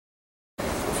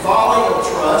folly of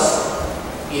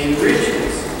trust in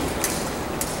riches.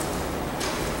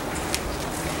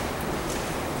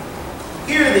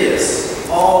 Hear this,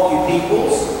 all you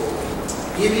peoples,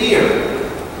 give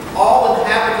ear, all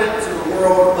inhabitants of the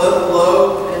world, both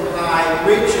low and high,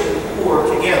 rich and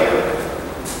poor together.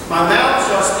 My mouth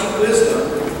shall speak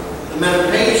wisdom, the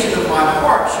meditation of my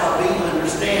heart shall be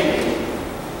understanding.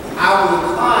 I will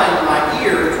incline my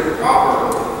ear to the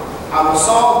proverb, I will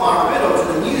solve my riddle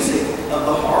to the music of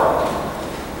the harp.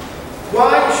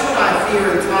 Why should I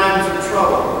fear in times of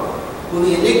trouble, when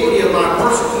the iniquity of my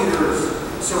persecutors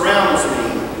surrounds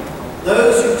me?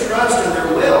 Those who trust in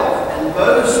their wealth and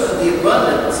boast of the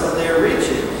abundance of their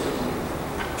riches.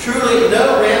 Truly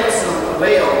no ransom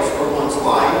avails for one's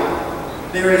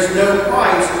life. There is no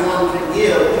price one can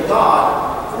give to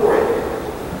God for it.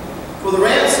 For the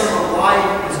ransom of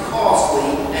life is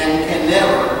costly and can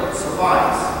never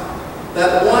suffice,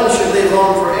 that one should live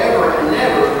on forever and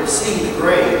never see the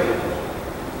grave.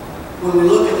 When we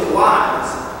look at the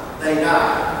wise, they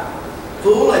die.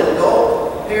 Fool and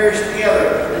dolt perish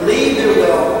together and leave their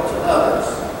wealth to others.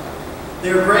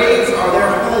 Their graves are their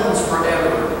homes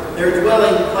forever, their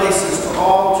dwelling places to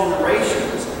all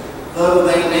generations, though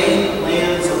they name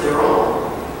lands of their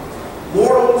own.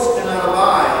 Mortals cannot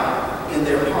abide in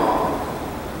their home.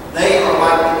 They are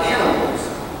like the animals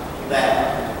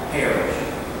that perish.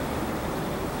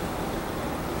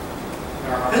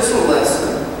 Our epistle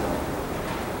lesson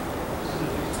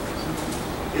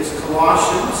is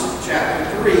Colossians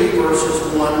chapter 3,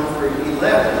 verses 1 through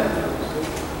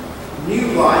 11. New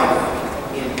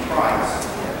life in Christ.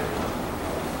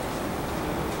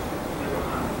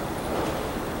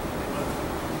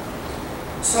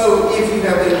 So, if you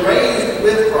have been raised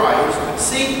with Christ,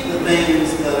 seek the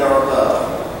things that are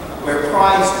above, where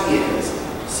Christ is,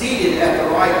 seated at the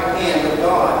right hand of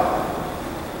God.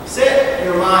 Set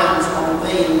your minds on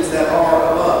things that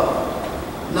are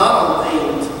above, not on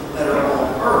things that are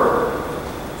on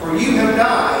earth. For you have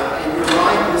died, and your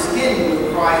life is hidden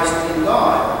with Christ in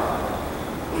God.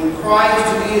 When Christ,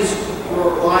 who is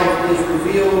your life, is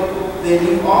revealed, then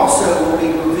you also will be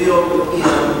revealed with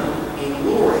him in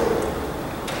glory.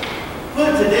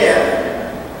 Put to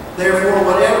death, therefore,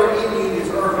 whatever in you is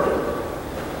earthly: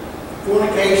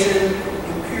 fornication,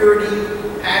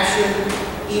 impurity, passion,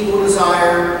 evil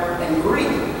desire, and greed,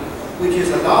 which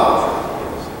is idolatry.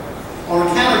 On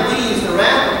account of these, the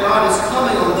wrath of God is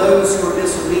coming on those who are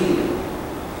disobedient.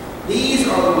 These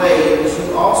are the ways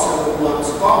you also once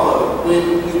followed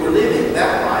when you were living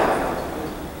that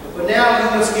life. But now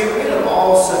you must get rid of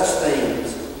all such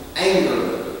things: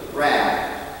 anger,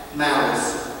 wrath,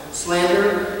 malice,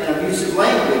 slander, and abusive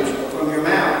language from your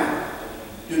mouth.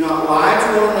 Do not lie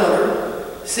to one another,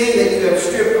 seeing that you have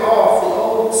stripped off the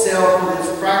old self with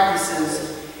its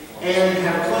practices and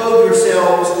have clothed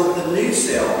yourselves with the new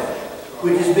self,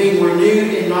 which is being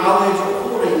renewed in knowledge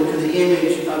according to the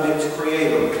image of its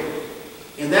Creator.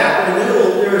 In that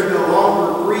renewal there is no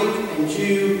longer Greek and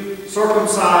Jew,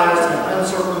 circumcised and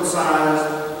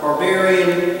uncircumcised,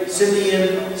 barbarian,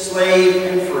 Scythian, slave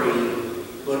and free,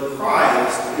 but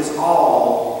Christ is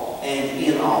all and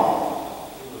in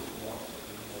all.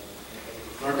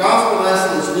 Our gospel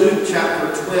lesson is Luke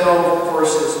chapter 12,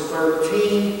 verses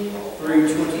 13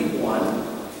 through 21,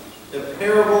 the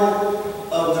parable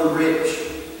of the rich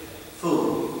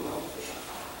fool.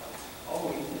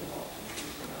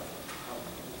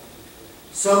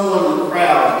 Someone in the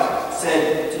crowd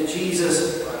said to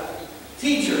Jesus,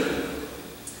 "Teacher,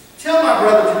 tell my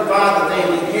brother to divide the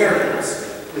family inheritance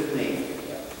with me."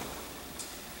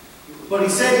 But he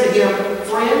said to him,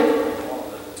 "Friend,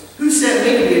 who sent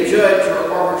me to be a judge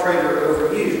or arbitrator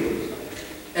over you?"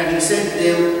 And he said to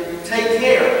them, "Take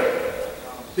care.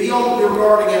 Be on your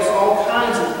guard against all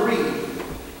kinds of greed,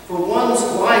 for one's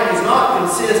life does not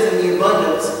consist in the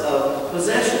abundance of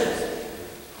possessions."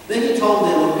 Then he told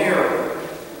them a parable.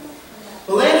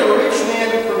 The land of a rich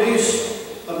man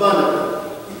produced abundantly.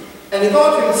 And he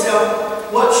thought to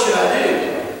himself, "What should I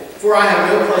do? For I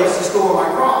have no place to store my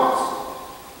crops."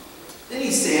 Then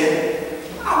he said,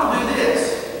 "I will do this.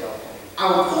 I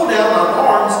will pull down my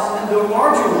barns and build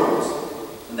larger ones.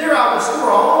 And there I will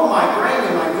store all my grain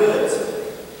and my goods.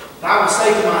 And I will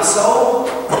say to my soul,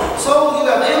 Soul, you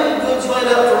have ample goods laid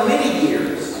up for many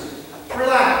years.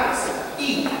 Relax,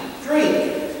 eat,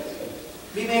 drink,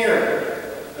 be merry."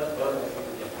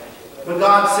 But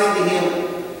God said to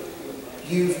him,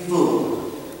 "You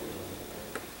fool.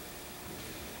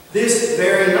 This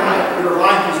very night your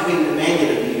life is being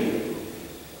demanded of you.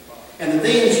 And the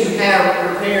things you have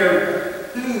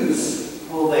prepared, whose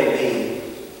will they be?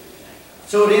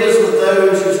 So it is with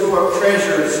those who store up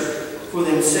treasures for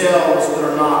themselves but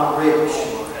are not rich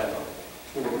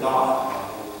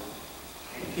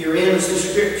praise the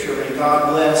Scripture, and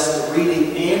God bless the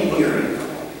reading and hearing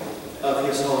of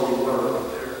His holy word.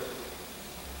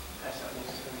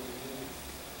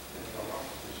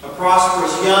 A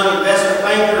prosperous young investment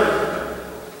banker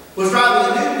was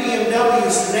driving a new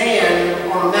BMW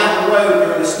sedan on a mountain road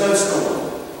during a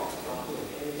snowstorm.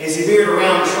 As he veered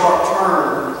around a sharp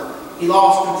turn, he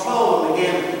lost control and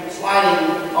began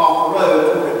sliding off the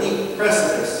road toward a deep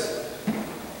precipice.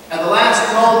 At the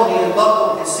last moment, he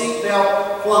unbuckled his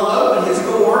seatbelt, flung open his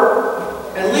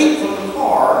door, and leaped from the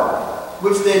car,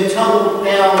 which then tumbled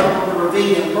down the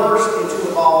ravine and burst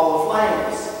into a ball of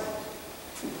flames.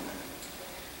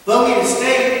 Though he had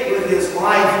escaped with his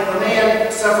life, the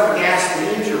man suffered a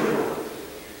ghastly injury.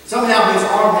 Somehow his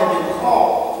arm had been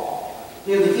caught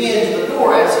near the hinge of the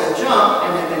door as he jumped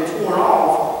and had been torn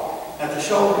off at the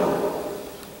shoulder.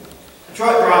 A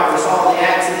truck driver saw the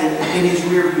accident in his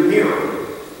rearview mirror.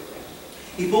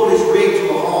 He pulled his rig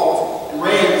to a halt and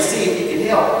ran to see if he could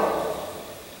help.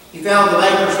 He found the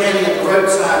banker standing at the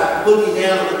roadside, looking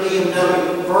down at the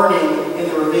BMW burning in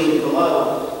the ravine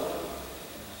below.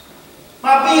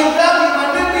 "My BMW, my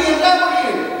new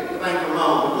BMW!" the banker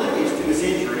moaned, oblivious to his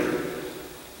injury.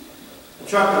 The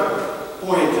trucker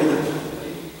pointed to the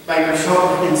banker's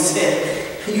shoulder and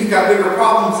said, "You've got bigger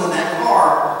problems than that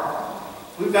car.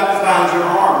 We've got to find your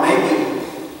arm. Maybe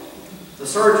the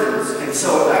surgeons can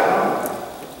sew it back on."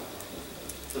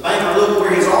 The banker looked where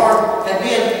his arm had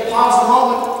been, paused a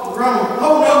moment, and grumbled,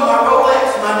 "Oh no, my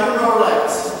Rolex, my new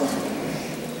Rolex."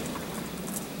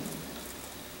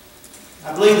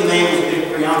 I believe the man was a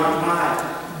bit preoccupied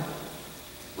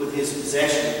with his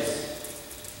possessions.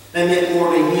 They meant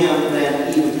more to him than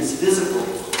even his physical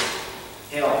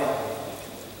health.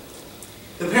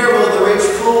 The parable of the rich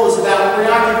fool is about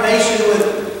preoccupation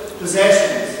with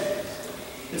possessions.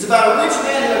 It's about a rich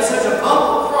man who had such a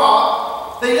bumper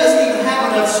crop that he doesn't even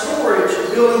have enough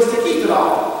storage buildings to keep it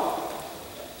all.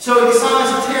 So he decides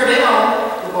to tear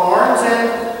down the barns and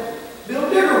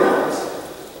build bigger ones.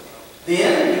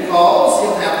 Then, because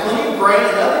he'll have plenty of grain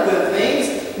and other good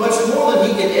things, much more than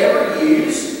he can ever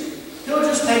use, he'll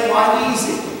just take life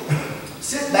easy.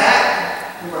 Sit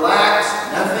back and relax,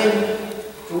 nothing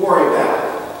to worry about.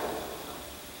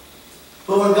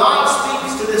 But when God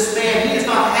speaks to this man, he is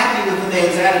not happy with the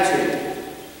man's attitude.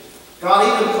 God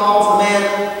even calls the man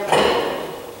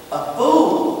a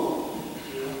fool.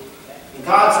 In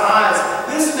God's eyes,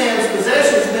 this man's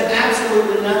possessions meant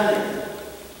absolutely nothing.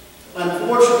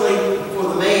 Unfortunately for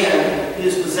the man,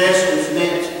 his possessions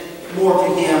meant more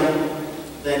to him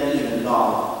than even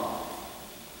God.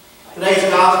 Today's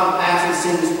gospel passage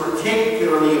seems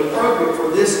particularly appropriate for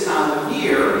this time of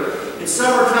year. It's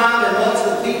summertime and much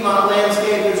of the Piedmont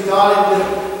landscape is dotted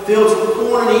with fields of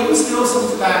corn and even still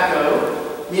some tobacco.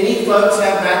 Many folks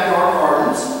have backyard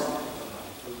gardens.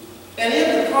 And if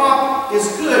the crop is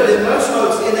good, then most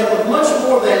folks end up with much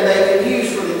more than they can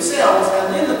use for themselves.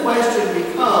 And then the question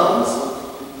becomes,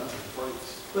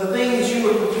 the things you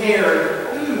were prepared,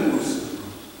 whose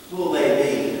will they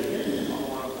be?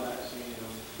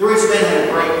 The rich man had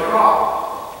a great crop.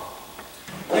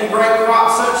 And a great crop,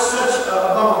 such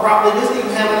a bumper crop, that he doesn't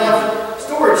even have enough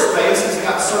storage space. He's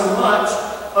got so much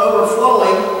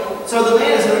overflowing. So the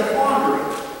man is in a quandary.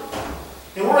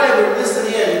 And we're able to listen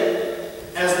in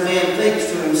as the man thinks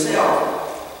to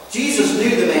himself. Jesus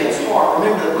knew the man's heart.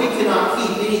 Remember that we cannot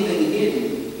keep anything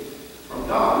hidden from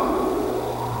God.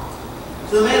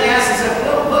 So the man asks himself,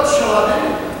 "Well, what shall I do?"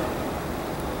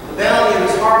 The bounty of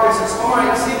his harvest has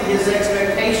far exceeded his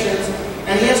expectations,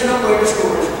 and he has nowhere to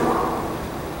store his crop.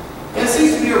 And it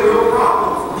seems to be a real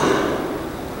problem for him.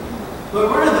 But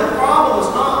really the problem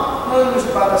is not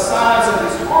posed by the size of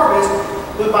his harvest,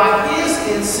 but by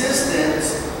his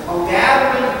insistence on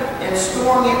gathering and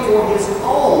storing it for his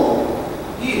own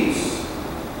use.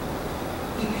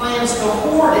 He plans to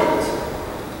hoard it,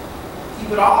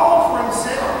 keep it all for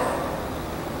himself.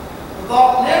 The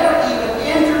thought never even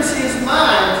enters his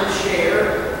mind to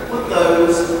share with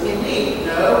those in need.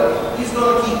 No, he's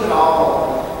going to keep it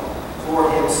all for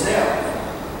himself.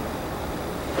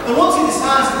 And once he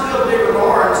decides to build bigger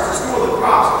barns to store the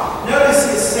crops, notice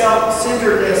his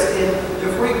self-centeredness in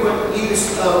the frequent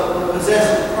use of the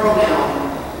possessive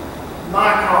pronoun,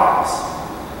 my crops,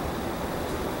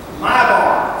 my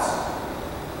barns,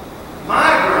 my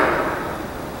grain,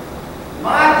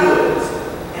 my goods,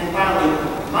 and finally,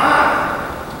 my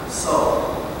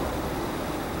soul.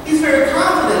 He's very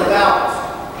confident about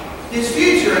his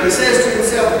future, and he says to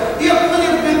himself, "You have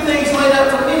plenty of good things laid up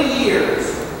for many years.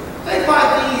 Take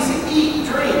life easy,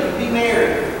 eat, drink, and be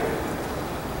merry."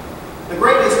 The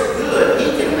greatest good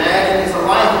he can imagine is a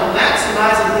life of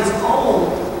maximizing his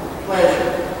own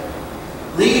pleasure,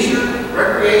 leisure,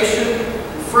 recreation,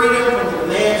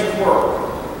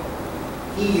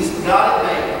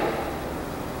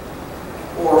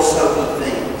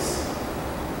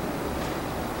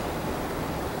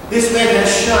 This man has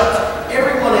shut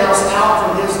everyone else out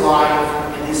from his life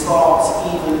and his thoughts,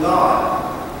 even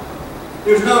God.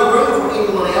 There's no room for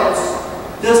anyone else,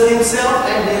 just himself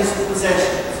and his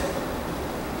possessions.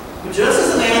 But just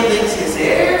as a man thinks he has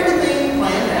everything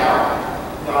planned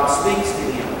out, God speaks to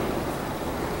him.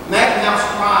 Imagine how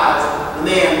surprised the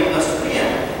man must have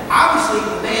been. Obviously,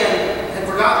 the man had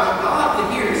forgotten that God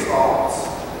could hear his thoughts.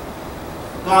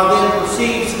 God then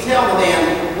proceeds to tell the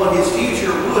man what his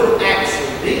future would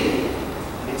actually be.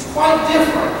 It's quite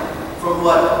different from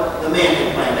what the man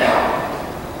had planned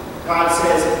out. God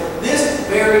says, this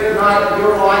very night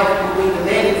your life will be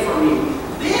demanded from you.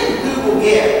 Then who will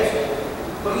get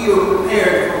what you have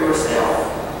prepared for yourself?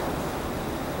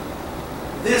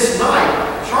 This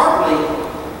night sharply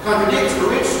contradicts the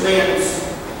rich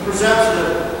man's presumption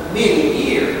of many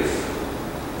years.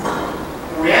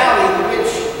 In reality, the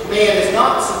rich man is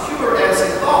not secure as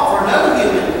he thought, for no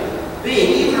human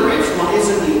being, even a rich one, is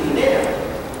indeed dead.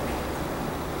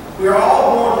 We are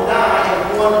all born to die,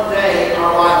 and one day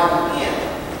our life will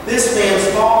end. This man's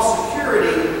false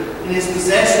security in his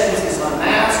possessions is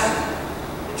unmasked.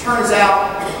 It turns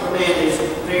out the man is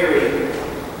very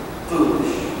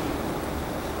foolish.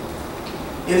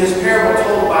 In this parable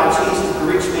told by Jesus, the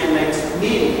rich man makes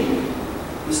many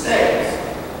mistakes.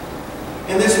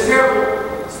 And this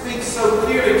parable speaks so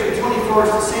clearly to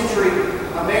 21st century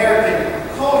American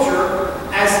culture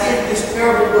as if this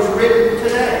parable was written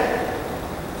today.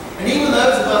 And even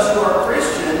those of us who are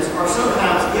Christians are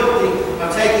sometimes guilty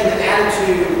of taking the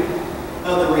attitude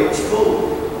of the rich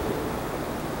fool.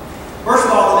 First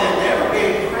of all, the man never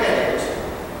gave credit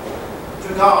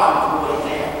to God for what he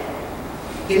had.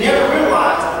 He never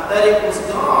realized that it was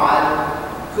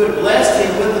God who had blessed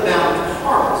him with the bountiful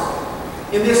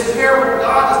harvest. In this parable,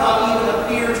 God does not even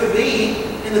appear to be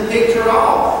in the picture at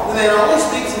all. The man only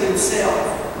speaks of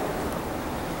himself.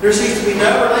 There seems to be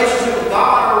no relationship with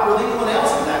God or with anyone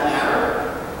else for that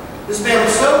matter. This man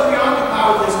was so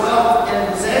preoccupied with his wealth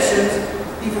and possessions,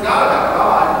 he forgot about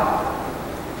God.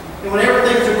 And whenever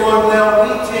things are going well,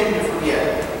 we tend to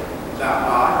forget about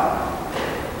God.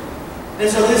 And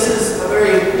so this is a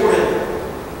very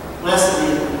important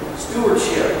lesson in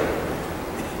stewardship.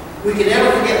 We can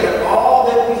never forget that all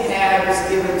that we have is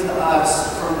given to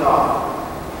us from God.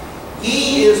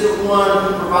 He is the one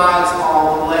who provides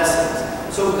all the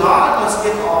blessings. So God must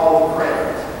get all the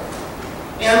credit.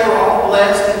 And we're all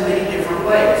blessed in many different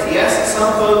ways. Yes,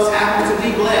 some folks happen to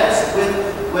be blessed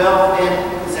with wealth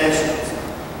and possessions.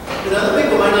 But other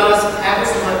people may not have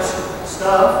as much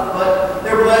stuff, but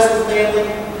they're blessed with family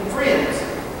and friends.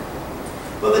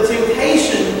 But the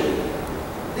temptation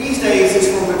these days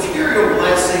is for material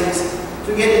blessings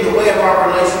to get in the way of our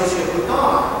relationship with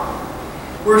God.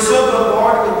 We're so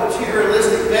bombarded with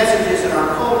materialistic messages in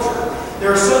our culture.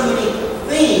 There are so many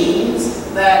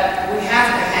things that we have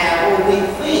to have, or we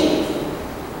think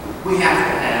we have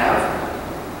to have.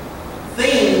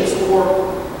 Things or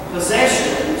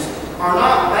possessions are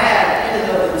not bad in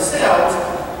and of themselves,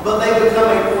 but they become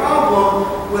a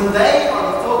problem when they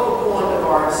are the focal point of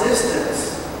our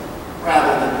existence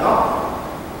rather than God.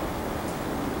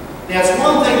 Now, it's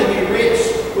one thing to be rich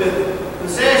with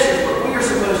possessions, but we are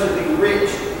supposed to be rich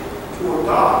toward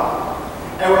God.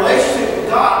 Our relationship with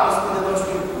God must be the most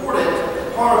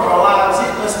important part of our lives.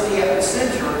 It must be at the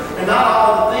center, and not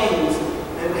all the things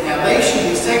that we have. They should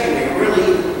be secondary,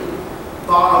 really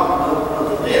bottom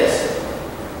of the list.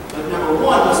 But number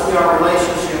one must be our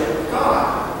relationship with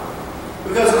God.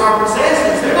 Because our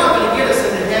possessions, they're not going to get us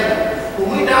into heaven.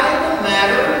 When we die, it doesn't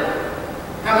matter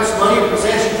how much money or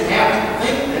possessions you have. People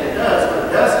think that it does, but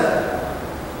it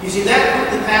doesn't. You see, that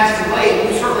quickly passes away, and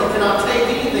you certainly cannot take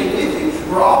anything with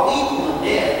you. We're all equal in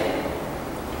debt.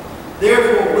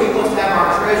 Therefore, we must have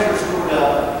our treasure stored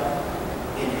up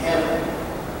in heaven.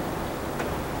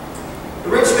 The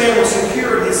rich man was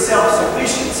secure in his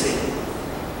self-sufficiency,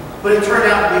 but it turned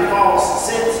out to be a false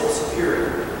sense of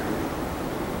security.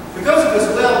 Because of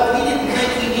his wealth, he didn't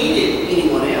think he needed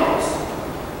anyone else.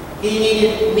 He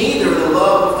needed neither the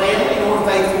love of family nor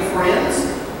faithful friends.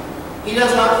 He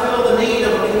does not feel the need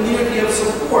of a community of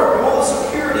support nor the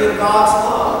security of God's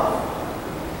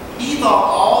love. He thought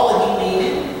all that he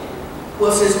needed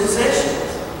was his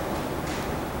possessions.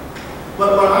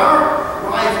 But when our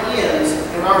life ends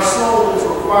and our soul is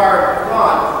required of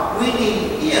God, we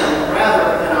need Him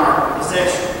rather than our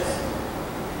possessions.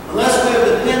 Unless we have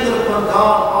depended upon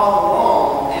God all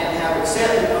along and have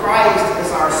accepted Christ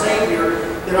as our Savior,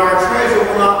 then our treasure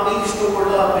will not be stored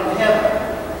up in heaven.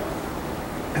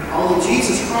 Only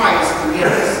Jesus Christ can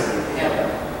get us in heaven.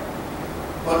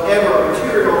 Whatever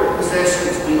material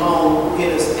possessions we own will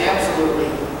get us absolutely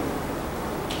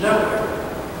nowhere.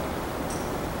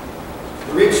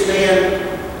 rich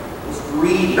man was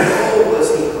greedy. Oh, was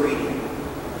he greedy.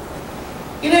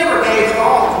 He never gave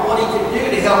thought to what he could do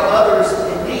to help others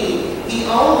in need. He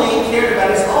only cared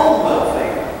about his own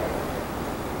welfare.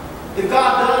 If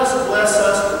God does bless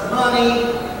us with money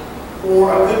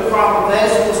or a good crop of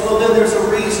vegetables, well, then there's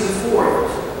a reason for it.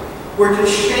 We're to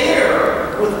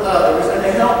share with others and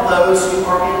to help those who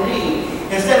are in need.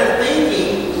 Instead of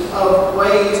thinking of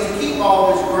ways to keep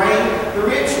all this grain, the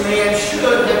rich man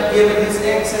should have given his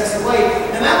excess away.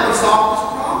 And that would solve his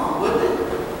problem, wouldn't it?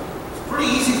 It's a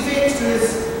pretty easy fix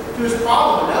to his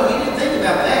problem. No, he didn't think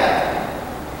about that.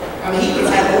 I mean, he would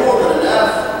have had more than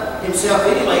enough himself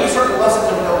anyway. He certainly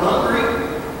wasn't going to go hungry.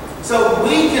 So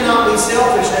we cannot be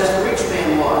selfish as the rich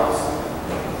man was.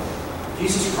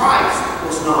 Jesus Christ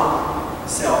was not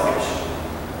selfish.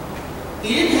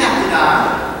 He didn't have to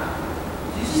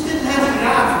die. Jesus didn't have to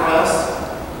die for us.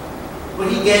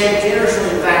 But he gave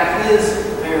generously, in fact, his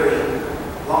very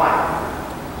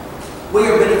life. We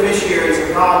are beneficiaries of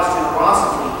God's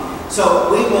generosity,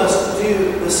 so we must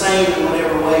do the same in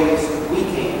whatever ways we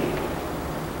can.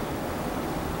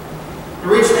 The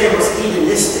rich man was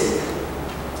hedonistic.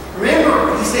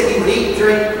 Remember, he said he would eat,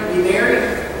 drink, and be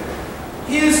merry.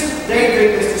 His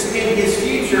daydream is to spend his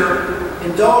future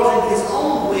indulging his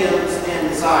own whims and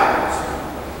desires.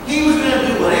 He was going to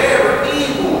do whatever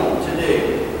he wanted to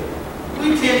do.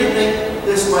 We tend to think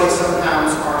this way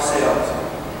sometimes ourselves.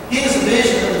 His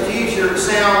vision of the future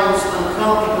sounds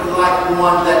uncomfortably like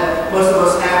one that most of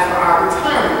us have for our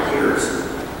retirement years.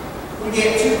 We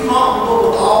get too comfortable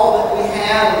with all that we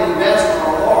have and we rest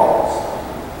on our laurels.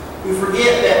 We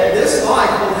forget that this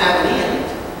life will have an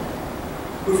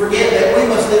end. We forget that we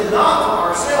must live not for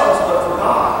ourselves, but for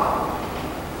God.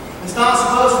 It's not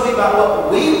supposed to be about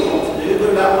what we want to do, but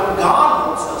about what God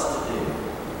wants us to do.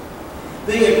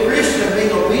 Being a Christian and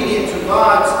being obedient to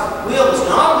God's will is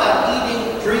not about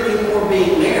eating, drinking, or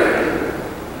being merry.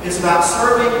 It's about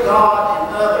serving God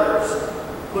and others,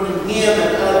 putting Him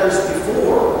and others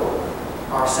before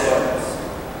ourselves.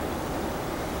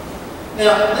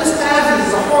 Now, this passage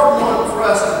is a hard one for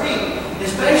us to read,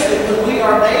 especially when we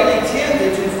are daily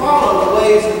tempted to follow the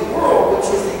ways of the world,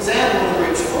 which is the example of the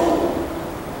rich fool.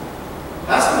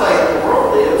 That's the way the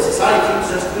world lives. Society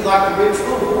teaches us to be like the rich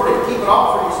fool, hoard it, keep it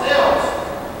all for yourselves.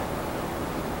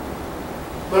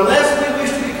 But unless we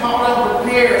wish to be called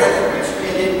unprepared as the rich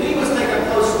man did, we must take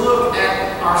a close look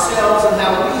at ourselves and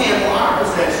how we handle our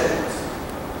possessions.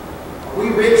 Are we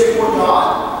rich toward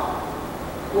God?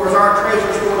 Or is our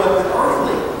treasure stored up in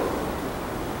earthly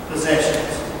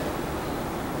possessions?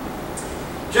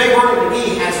 J. Vernon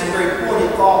McGee has some very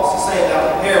pointed thoughts to say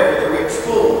about the parable of the rich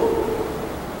fool.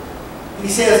 He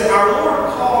says, our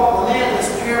Lord called the man in this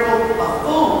parable a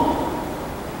fool.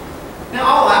 Now,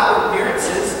 all outward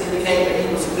appearances indicate that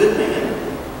he was a good man.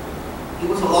 He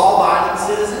was a law-abiding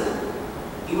citizen.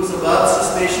 He was above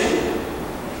suspicion.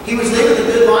 He was living a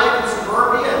good life in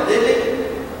suburbia, living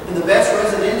in the best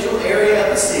residential area of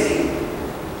the city.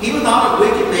 He was not a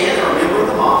wicked man or a member of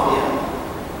the mafia.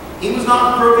 He was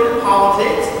not crooked in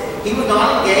politics. He was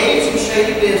not engaged in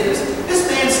shady business. This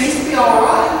man seems to be all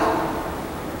right.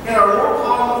 And our Lord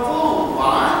called him a fool.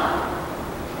 Why?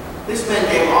 This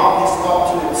man gave all his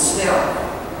thought to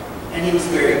himself, and he was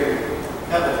very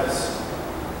covetous.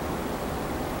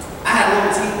 I had a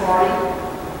little tea party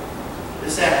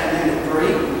this afternoon at 3.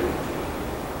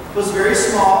 It was very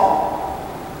small.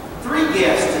 3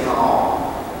 guests in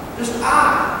all. Just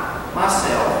I,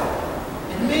 myself,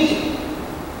 and me.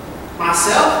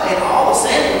 Myself ate all the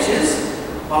sandwiches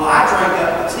while I drank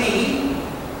up the tea.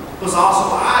 It was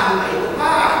also I who ate the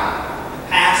pie and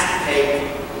passed the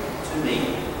cake to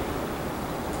me.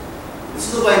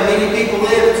 This is the way many people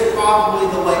live. It's probably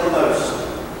the way most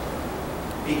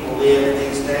people live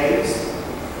these days.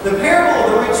 The parable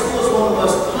of the rich fool is one of the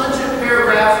most pungent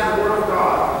paragraphs in the Word of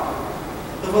God.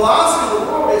 The philosophy of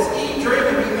the world is eat, drink,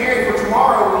 and be merry, for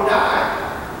tomorrow we die.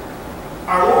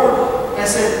 Our Lord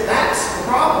has said that's the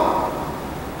problem.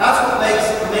 That's what makes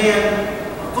a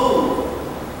man a fool.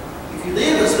 If you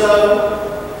live as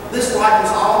though this life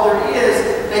is all there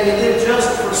is, and you live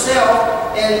just for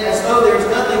self, and as though there's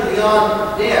nothing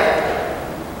beyond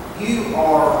death, you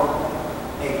are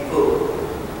a fool.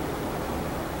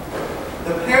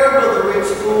 The parable of the rich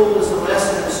fool is a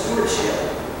lesson in stewardship.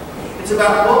 It's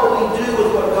about what we do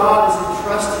with what God has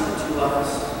entrusted to us.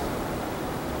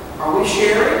 Are we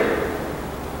sharing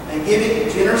and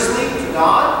giving generously to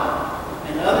God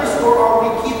and others, or are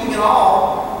we keeping it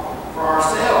all for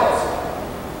ourselves?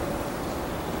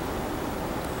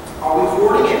 Are we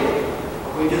hoarding it?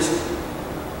 Are we just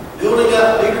building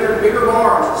up bigger and bigger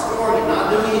barns and storing it,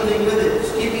 not doing anything with it,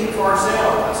 just keeping it for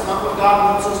ourselves? That's not what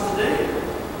God wants us to do.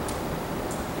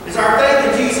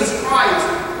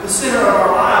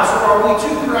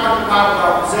 preoccupied with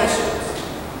our possessions.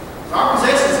 Our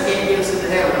possessions can't get us into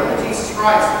heaven. Only Jesus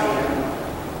Christ can.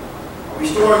 Are we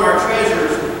storing our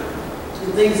treasures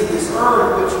in things of this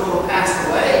earth which will pass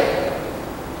away?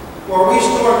 Or are we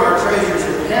storing our treasures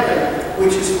in heaven,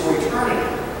 which is for eternity?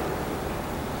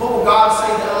 What will God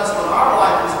say to us when our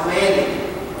life is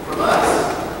demanding from us?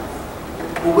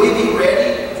 Will we be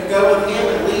ready to go with Him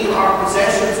and leave our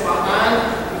possessions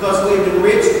behind because we have been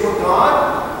rich for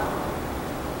God?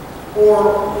 Or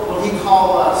will He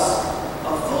call us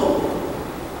a fool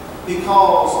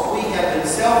because we have been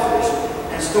selfish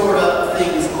and stored up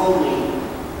things only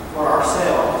for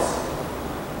ourselves?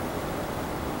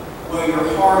 Where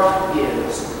your heart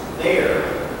is,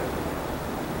 there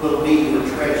will be your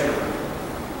treasure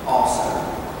also.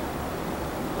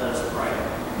 Let us pray.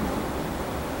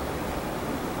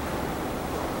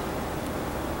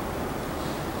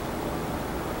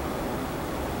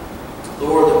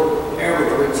 Lord, the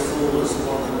parable of the rich fool is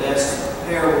one of the best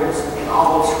parables in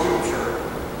all of Scripture.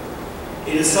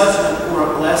 It is such an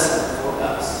important lesson for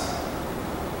us.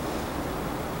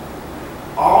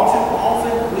 All too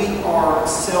often we are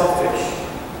selfish,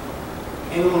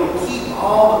 and we want to keep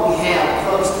all that we have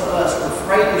close to us. We're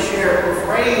afraid to share it. We're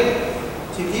afraid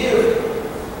to give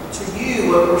to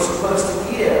you what we're supposed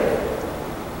to give.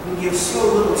 We give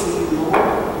so little to you,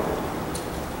 Lord.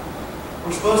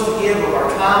 We're supposed to give of our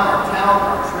time, our talent,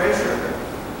 our treasure.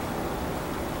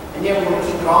 And yet we want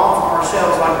to keep it all for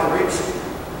ourselves like the rich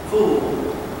fool.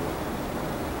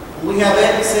 When we have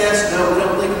excess, no, we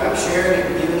don't think about sharing it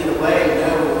and giving it away. No,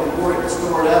 we want to hoard it and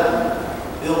store it up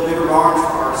and build bigger barns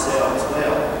for ourselves.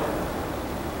 Well,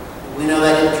 we know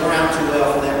that didn't turn out too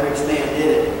well for that rich man,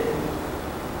 did it?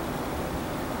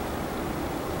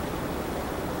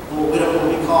 Lord, we don't want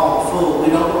to be called a fool. We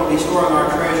don't want to be storing our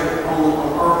treasure only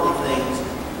on earthly things.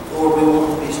 Lord, we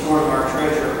want to be storing our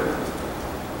treasure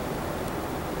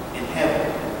in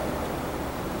heaven.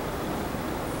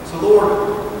 So, Lord,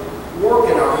 work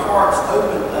in our hearts,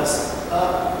 open us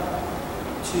up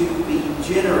to be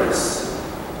generous,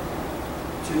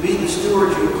 to be the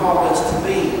stewards you called us to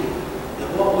be, that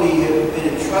what we have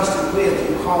been entrusted with,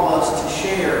 you call us to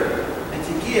share and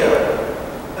to give.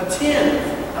 A tenth,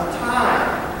 a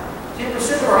tithe,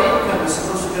 10% of our income is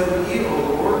supposed to go to you, O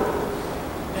Lord.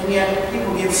 And yet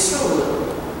people give so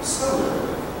little, so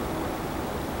little.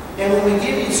 And when we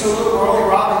give you so little, we're only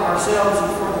robbing ourselves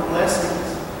of further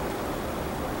blessings.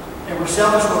 And we're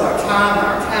selfish with our time and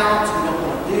our talents. We don't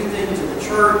want to do things in the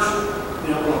church. We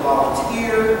don't want to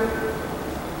volunteer.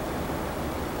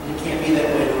 And it can't be that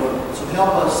way, Lord. So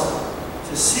help us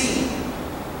to see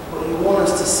what you want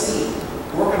us to see.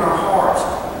 Work in our hearts.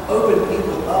 Open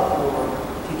people up, Lord,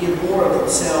 to give more of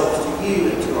themselves to you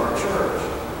and to our church.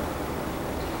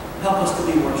 Help us to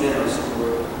be more generous,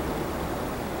 Lord.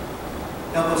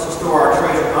 Help us to store our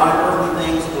treasure not in earthly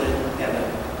things, but in heaven.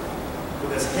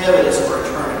 Because heaven is for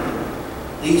eternity.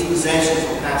 These possessions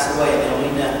will pass away and they'll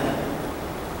mean nothing.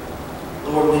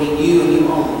 Lord, we need you and you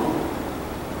only.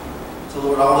 So,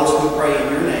 Lord, all this we pray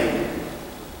in your name.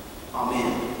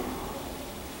 Amen.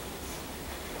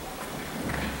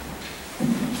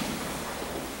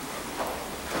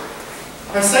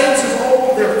 As saints of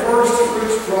old, their first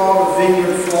fruits brought a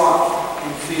vineyard, flock,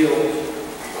 and field.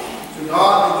 To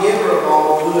God, the giver of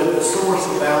all good, the source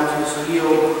of bounteous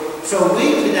yield. So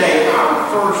we today, our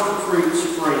first fruits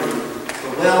bring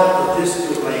the wealth of this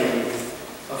good land.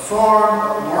 A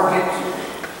farm, a market,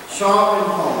 shop and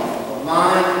home, of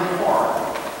mind and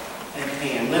heart and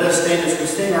hand. Let us stand as we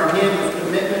sing our hymn of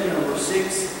commitment, number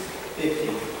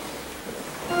 650.